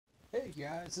Hey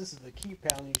guys, this is the Keep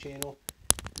Pounding channel,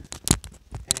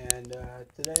 and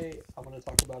today I want to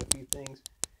talk about a few things.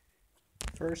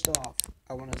 First off,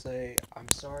 I want to say I'm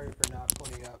sorry for not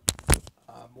putting up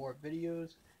more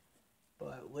videos,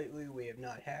 but lately we have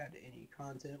not had any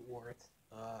content worth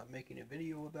making a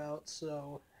video about,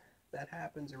 so that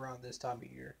happens around this time of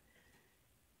year.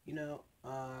 You know,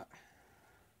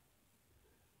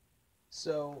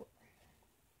 so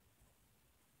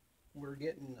we're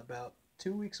getting about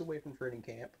 2 weeks away from training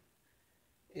camp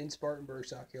in Spartanburg,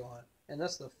 South Carolina, and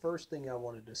that's the first thing I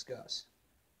want to discuss.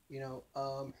 You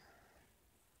know,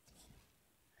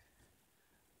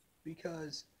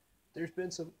 because there's been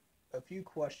a few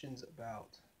questions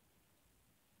about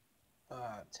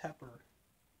Tepper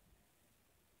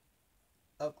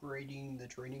upgrading the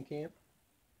training camp,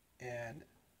 and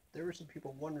there were some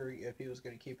people wondering if he was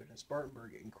going to keep it in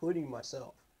Spartanburg, including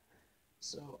myself.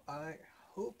 So I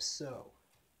hope so.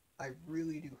 I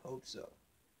really do hope so.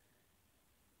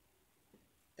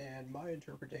 And my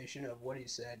interpretation of what he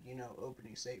said,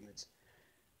 opening statements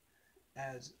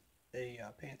as a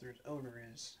Panthers owner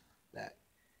is that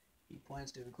he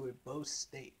plans to include both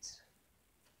states.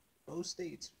 Both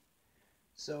states.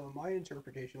 So my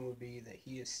interpretation would be that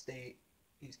he's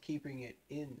keeping it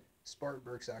in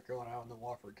Spartanburg, South Carolina, on the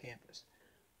Wofford campus.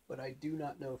 But I do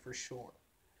not know for sure.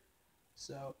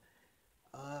 So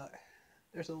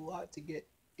there's a lot to get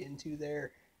into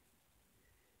there,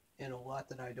 and a lot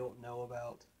that I don't know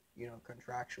about,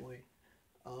 contractually.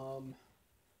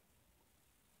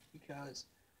 Because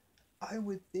I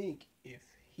would think if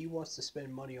he wants to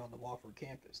spend money on the Wofford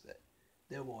campus that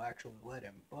they will actually let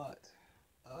him, but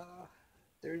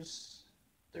there's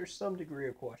some degree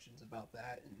of questions about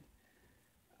that, and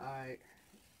I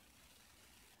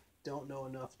don't know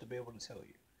enough to be able to tell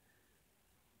you.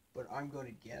 But I'm going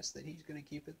to guess that he's going to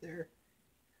keep it there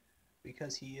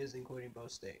because he is including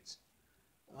both states.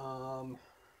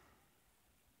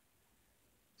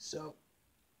 So,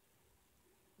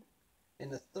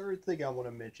 and the third thing I want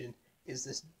to mention is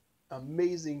this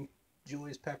amazing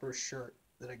Julius Peppers shirt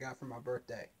that I got for my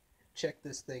birthday. Check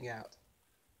this thing out.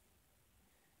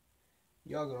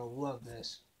 Y'all gonna love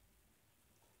this.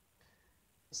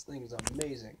 This thing is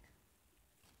amazing.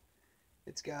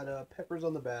 It's got peppers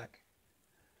on the back,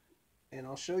 and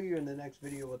I'll show you in the next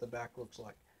video what the back looks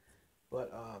like.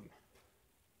 But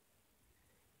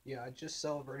yeah, I just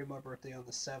celebrated my birthday on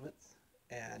the 7th,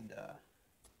 and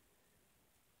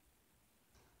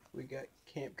we got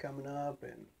camp coming up,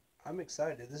 and I'm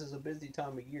excited. This is a busy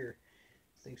time of year.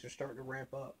 Things are starting to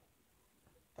ramp up.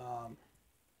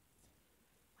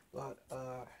 But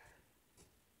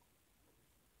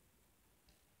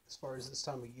as far as this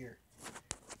time of year,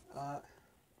 I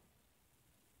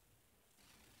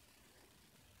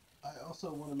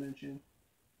also want to mention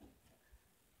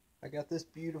I got this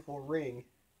beautiful ring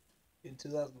in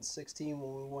 2016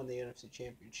 when we won the NFC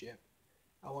Championship.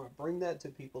 I want to bring that to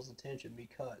people's attention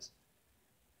because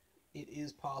it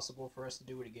is possible for us to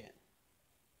do it again.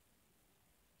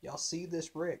 Y'all see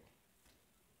this ring?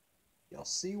 Y'all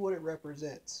see what it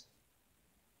represents?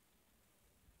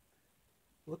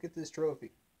 Look at this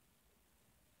trophy.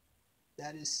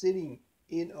 That is sitting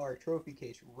in our trophy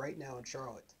case right now in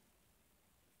Charlotte.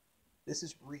 This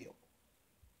is real.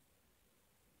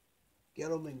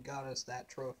 Gettleman got us that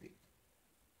trophy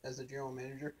as the general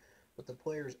manager, but the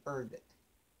players earned it.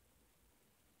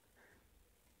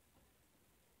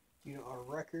 Our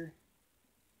record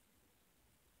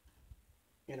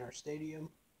in our stadium.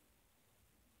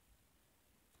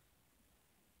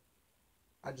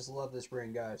 I just love this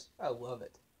ring, guys. I love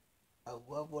it. I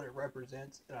love what it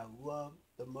represents, and I love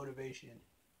the motivation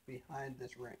behind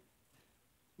this ring.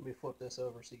 Let me flip this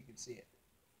over so you can see it.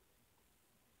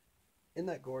 Isn't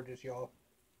that gorgeous, y'all?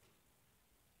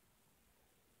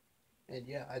 And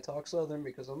yeah, I talk Southern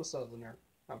because I'm a Southerner.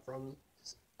 I'm from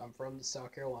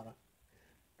South Carolina.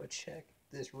 But check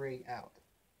this ring out.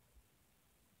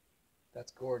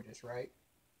 That's gorgeous, right?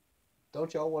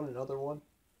 Don't y'all want another one?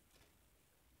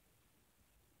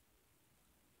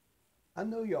 I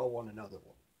know y'all want another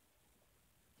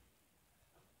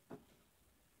one.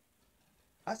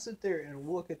 I sit there and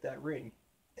look at that ring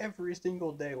every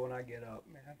single day when I get up,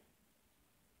 man.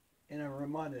 And I'm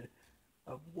reminded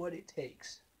of what it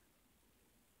takes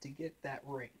to get that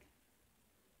ring.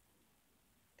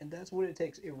 And that's what it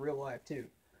takes in real life too.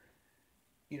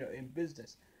 In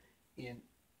business, in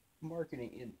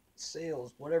marketing, in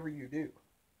sales, whatever you do.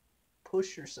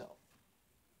 Push yourself.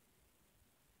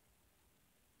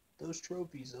 Those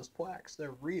trophies, those plaques,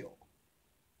 they're real.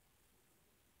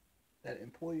 That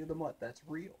Employee of the Month, that's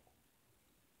real.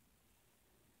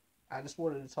 I just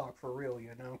wanted to talk for real,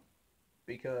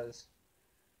 because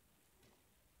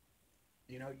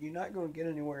You know, you're not going to get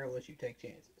anywhere unless you take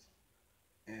chances.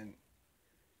 And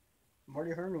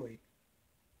Marty Hunley,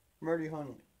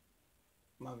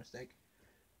 my mistake.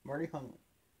 Marty Hunley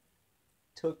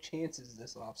took chances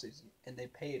this offseason, and they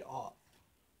paid off.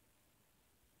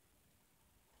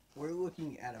 We're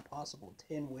looking at a possible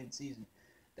 10-win season.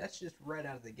 That's just right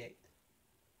out of the gate.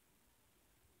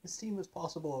 This team is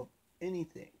possible of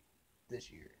anything this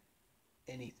year.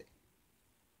 Anything.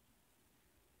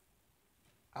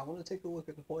 I want to take a look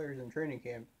at the players in training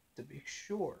camp to be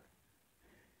sure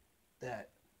that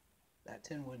that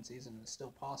 10-win season is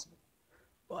still possible.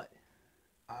 But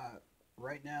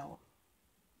right now,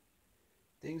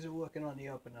 things are looking on the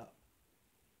up and up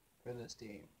for this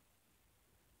team.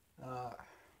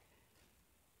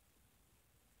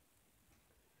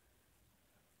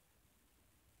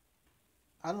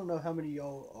 I don't know how many of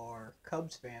y'all are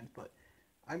Cubs fans, but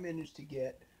I managed to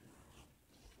get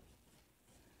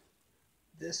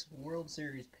this World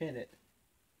Series pennant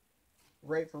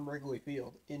right from Wrigley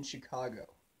Field in Chicago.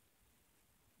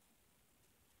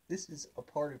 This is a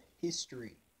part of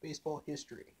history, baseball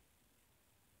history.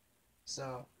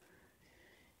 So,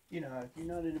 you know, if you're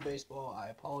not into baseball, I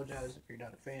apologize if you're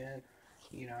not a fan.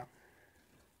 You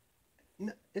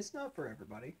know, it's not for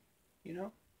everybody, you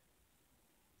know.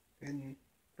 And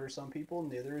for some people,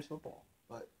 neither is football.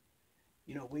 But,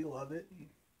 you know, we love it, and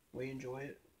we enjoy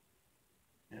it,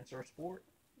 and it's our sport,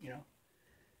 you know.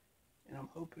 And I'm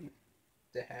hoping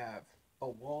to have a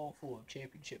wall full of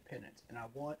championship pennants, and I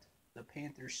want the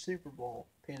Panthers Super Bowl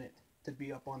pennant to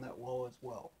be up on that wall as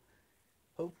well.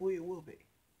 Hopefully it will be.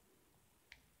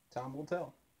 Time will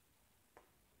tell.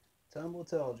 Time will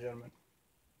tell, gentlemen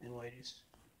and ladies.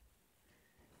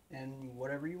 And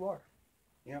whatever you are.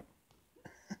 Yep.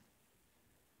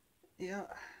 Yeah.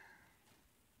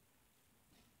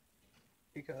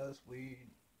 Because we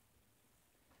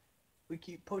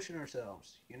keep pushing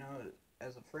ourselves, you know,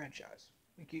 as a franchise.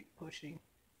 We keep pushing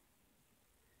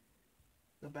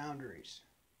the boundaries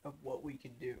of what we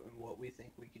can do and what we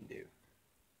think we can do.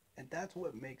 And that's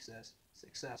what makes us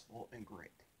successful and great.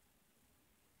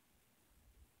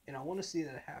 And I want to see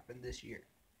that happen this year.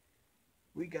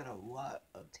 We got a lot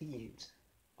of teams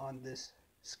on this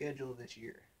schedule this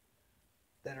year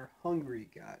that are hungry,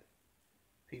 God,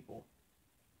 people.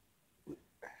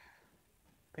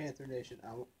 Panther Nation,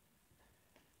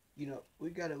 you know, we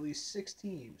got at least 6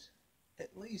 teams,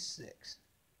 at least 6,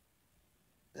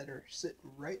 that are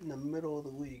sitting right in the middle of the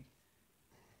league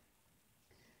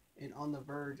and on the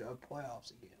verge of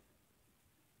playoffs again.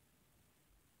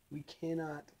 We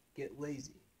cannot get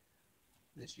lazy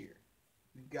this year.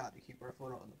 We've got to keep our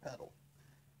foot on the pedal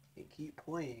and keep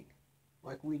playing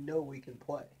like we know we can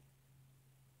play.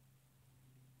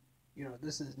 You know,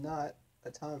 this is not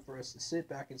a time for us to sit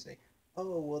back and say,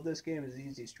 oh, well, this game is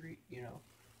easy street, you know.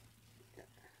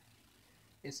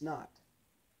 It's not.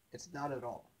 It's not at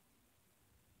all.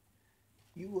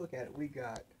 You look at it, we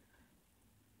got,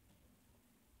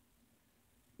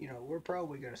 you know, we're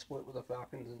probably going to split with the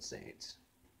Falcons and Saints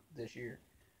this year.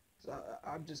 So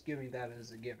I'm just giving that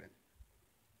as a given.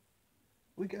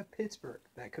 We got Pittsburgh,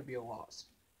 that could be a loss.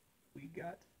 We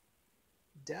got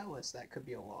Dallas, that could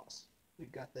be a loss.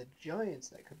 We've got the Giants,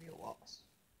 that could be a loss.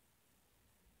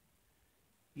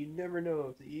 You never know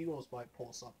if the Eagles might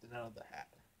pull something out of the hat.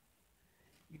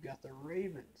 You got the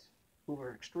Ravens, who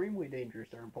are extremely dangerous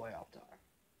during playoff time.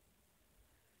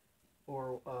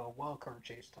 Or wild card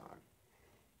chase time.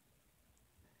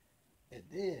 And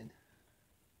then,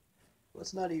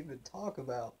 let's not even talk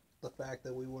about the fact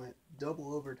that we went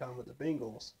double overtime with the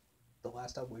Bengals the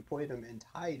last time we played them and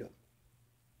tied them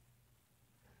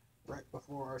right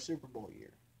before our Super Bowl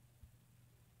year.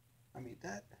 I mean,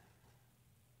 that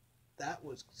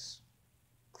was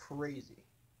crazy.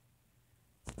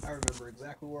 I remember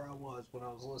exactly where I was when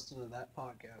I was listening to that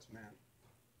podcast, man.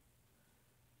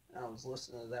 I was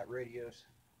listening to that radio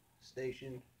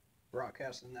station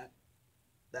broadcasting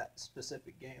that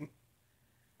specific game.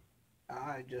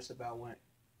 I just about went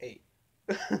 8.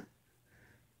 Because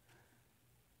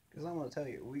I'm going to tell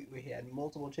you, we had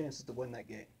multiple chances to win that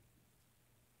game.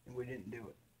 And we didn't do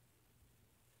it.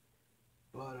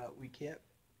 But we kept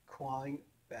clawing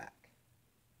back.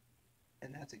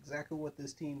 And that's exactly what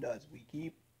this team does. We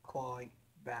keep clawing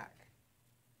back.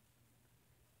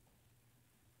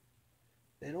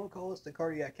 They don't call us the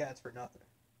Cardiac Cats for nothing.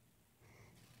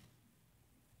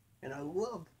 And I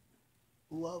love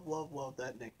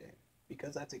that nickname.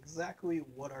 Because that's exactly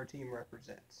what our team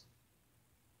represents.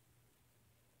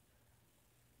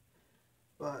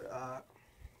 But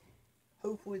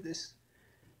hopefully this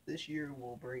year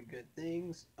will bring good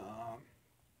things.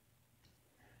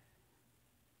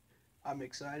 I'm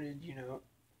excited, you know.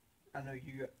 I know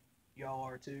y'all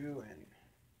are too, and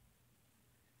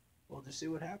we'll just see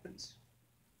what happens.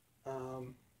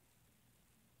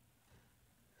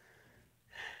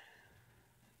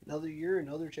 Another year,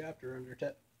 another chapter under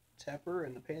Tepper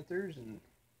and the Panthers, and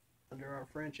under our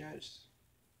franchise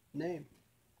name.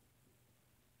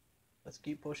 Let's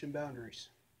keep pushing boundaries.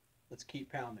 Let's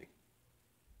keep pounding.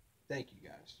 Thank you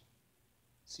guys.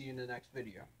 See you in the next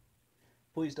video.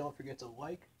 Please don't forget to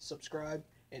like, subscribe,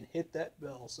 and hit that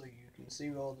bell so you can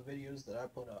see all the videos that I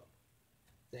put up.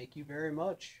 Thank you very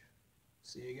much.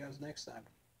 See you guys next time.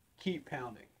 Keep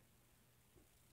pounding.